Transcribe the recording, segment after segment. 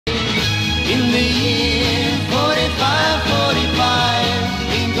In the year 45,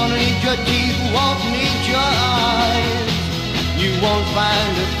 45, ain't gonna need your teeth, won't need your eyes. You won't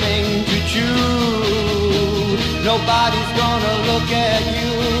find a thing to chew. Nobody's gonna look at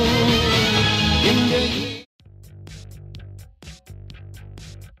you. In the year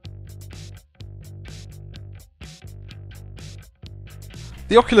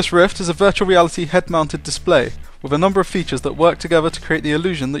The Oculus Rift is a virtual reality head-mounted display with a number of features that work together to create the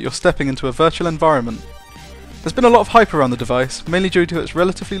illusion that you're stepping into a virtual environment. There's been a lot of hype around the device, mainly due to its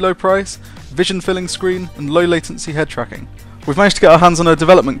relatively low price, vision-filling screen, and low latency head tracking. We've managed to get our hands on a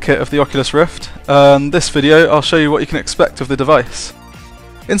development kit of the Oculus Rift, and in this video I'll show you what you can expect of the device.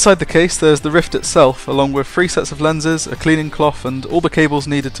 Inside the case there's the Rift itself, along with 3 sets of lenses, a cleaning cloth, and all the cables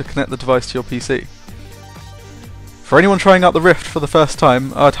needed to connect the device to your PC. For anyone trying out the Rift for the first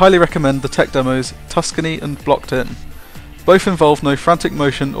time, I'd highly recommend the tech demos Tuscany and Blocked In. Both involve no frantic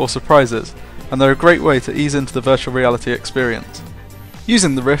motion or surprises, and they're a great way to ease into the virtual reality experience.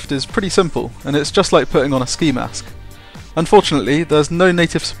 Using the Rift is pretty simple, and it's just like putting on a ski mask. Unfortunately, there's no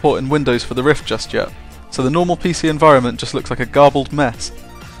native support in Windows for the Rift just yet, so the normal PC environment just looks like a garbled mess.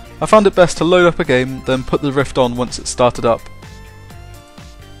 I found it best to load up a game, then put the Rift on once it's started up.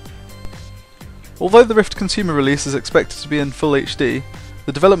 Although the Rift consumer release is expected to be in full HD,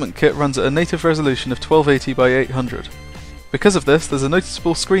 the development kit runs at a native resolution of 1280 by 800. Because of this, there's a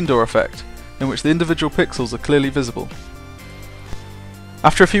noticeable screen door effect, in which the individual pixels are clearly visible.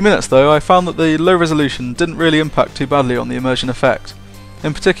 After a few minutes though, I found that the low resolution didn't really impact too badly on the immersion effect.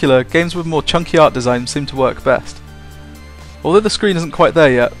 In particular, games with more chunky art design seem to work best. Although the screen isn't quite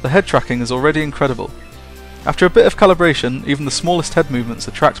there yet, the head tracking is already incredible. After a bit of calibration, even the smallest head movements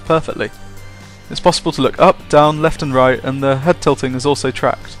are tracked perfectly. It's possible to look up, down, left and right, and the head tilting is also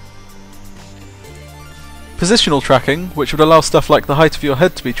tracked. Positional tracking, which would allow stuff like the height of your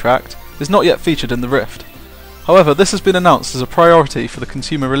head to be tracked, is not yet featured in the Rift. However, this has been announced as a priority for the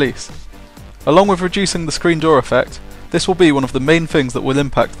consumer release. Along with reducing the screen door effect, this will be one of the main things that will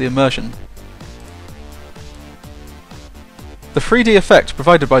impact the immersion. The 3D effect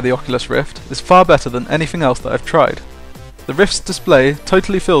provided by the Oculus Rift is far better than anything else that I've tried. The Rift's display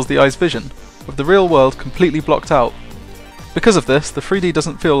totally fills the eye's vision, with the real world completely blocked out. Because of this, the 3D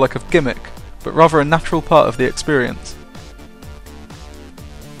doesn't feel like a gimmick, but rather a natural part of the experience.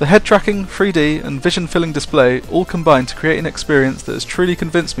 The head tracking, 3D and vision filling display all combine to create an experience that has truly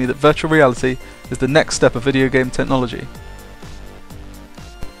convinced me that virtual reality is the next step of video game technology.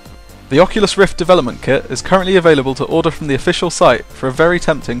 The Oculus Rift development kit is currently available to order from the official site for a very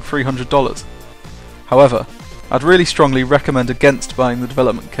tempting $300. However, I'd really strongly recommend against buying the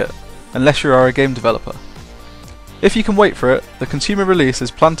development kit, unless you are a game developer. If you can wait for it, the consumer release is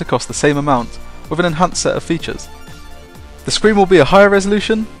planned to cost the same amount, with an enhanced set of features. The screen will be a higher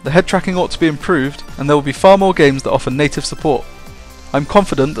resolution, the head tracking ought to be improved, and there will be far more games that offer native support. I'm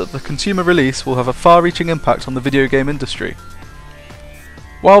confident that the consumer release will have a far-reaching impact on the video game industry.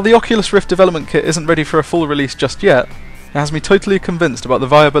 While the Oculus Rift development kit isn't ready for a full release just yet, it has me totally convinced about the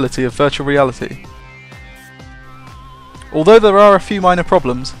viability of virtual reality. Although there are a few minor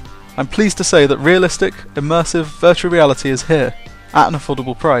problems, I'm pleased to say that realistic, immersive virtual reality is here, at an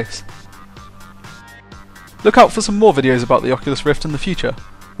affordable price. Look out for some more videos about the Oculus Rift in the future,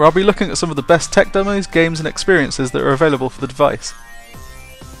 where I'll be looking at some of the best tech demos, games and experiences that are available for the device.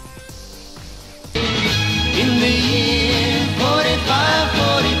 in the year 45,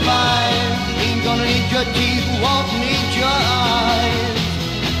 45, ain't gonna need your teeth, won't need your eyes.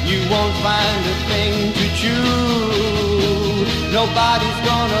 You won't find a thing to chew. Nobody's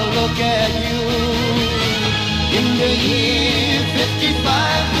gonna look at you. In the year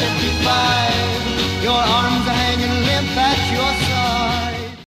 55, 55, your arms